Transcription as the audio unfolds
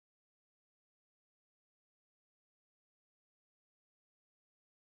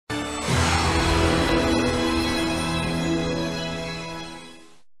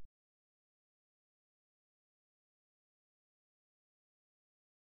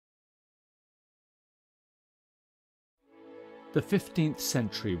The 15th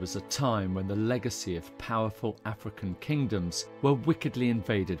century was a time when the legacy of powerful African kingdoms were wickedly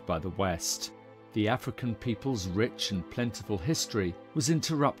invaded by the West. The African people's rich and plentiful history was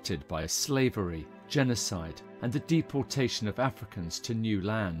interrupted by slavery, genocide, and the deportation of Africans to new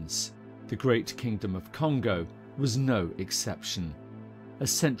lands. The Great Kingdom of Congo was no exception. A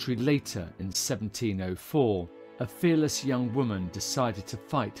century later, in 1704, a fearless young woman decided to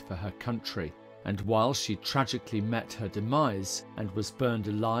fight for her country, and while she tragically met her demise and was burned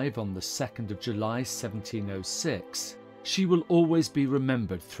alive on the 2nd of July 1706, she will always be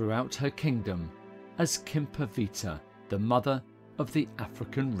remembered throughout her kingdom as Kimpa Vita, the mother of the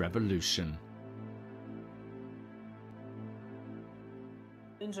African Revolution.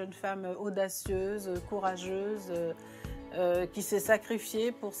 Une jeune femme audacieuse, courageuse, qui s'est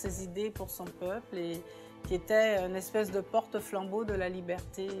sacrifiée pour ses idées, pour son peuple, et qui était une espèce de porte-flambeau de la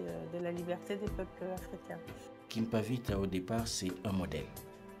liberté des peuples africains. Kimpa Vita, au départ, c'est un modèle.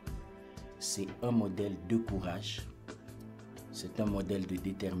 C'est un modèle de courage, c'est un modèle de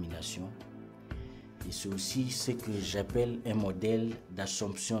détermination, et c'est aussi ce que j'appelle un modèle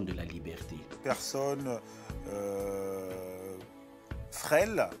d'assomption de la liberté. Personne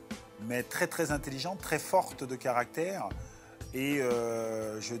frêle, mais très intelligente, très forte de caractère, et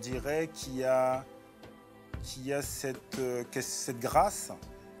je dirais qu'il y a cette grâce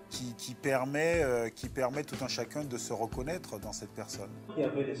qui permet tout un chacun de se reconnaître dans cette personne. Il y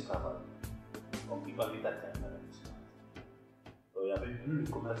avait l'esclavage, donc il va vite atteindre l'esclavage. Il y avait plus le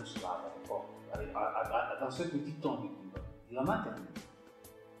commerce d'esclaves dans ce petit temps de combat. Il a maintenu.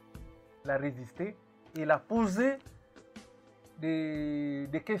 Il a résisté, il a posé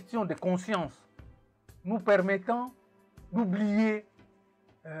des questions de conscience, nous permettant d'oublier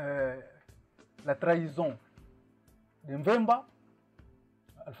la trahison de Mvemba,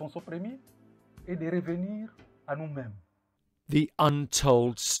 Alfonso Ier, et de revenir à nous-mêmes. The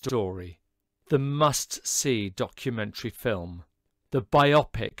Untold Story, the must-see documentary film, the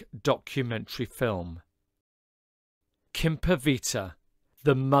biopic documentary film. Kimpa Vita,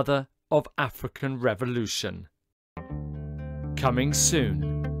 the mother of African Revolution. Coming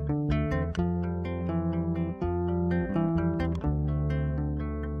soon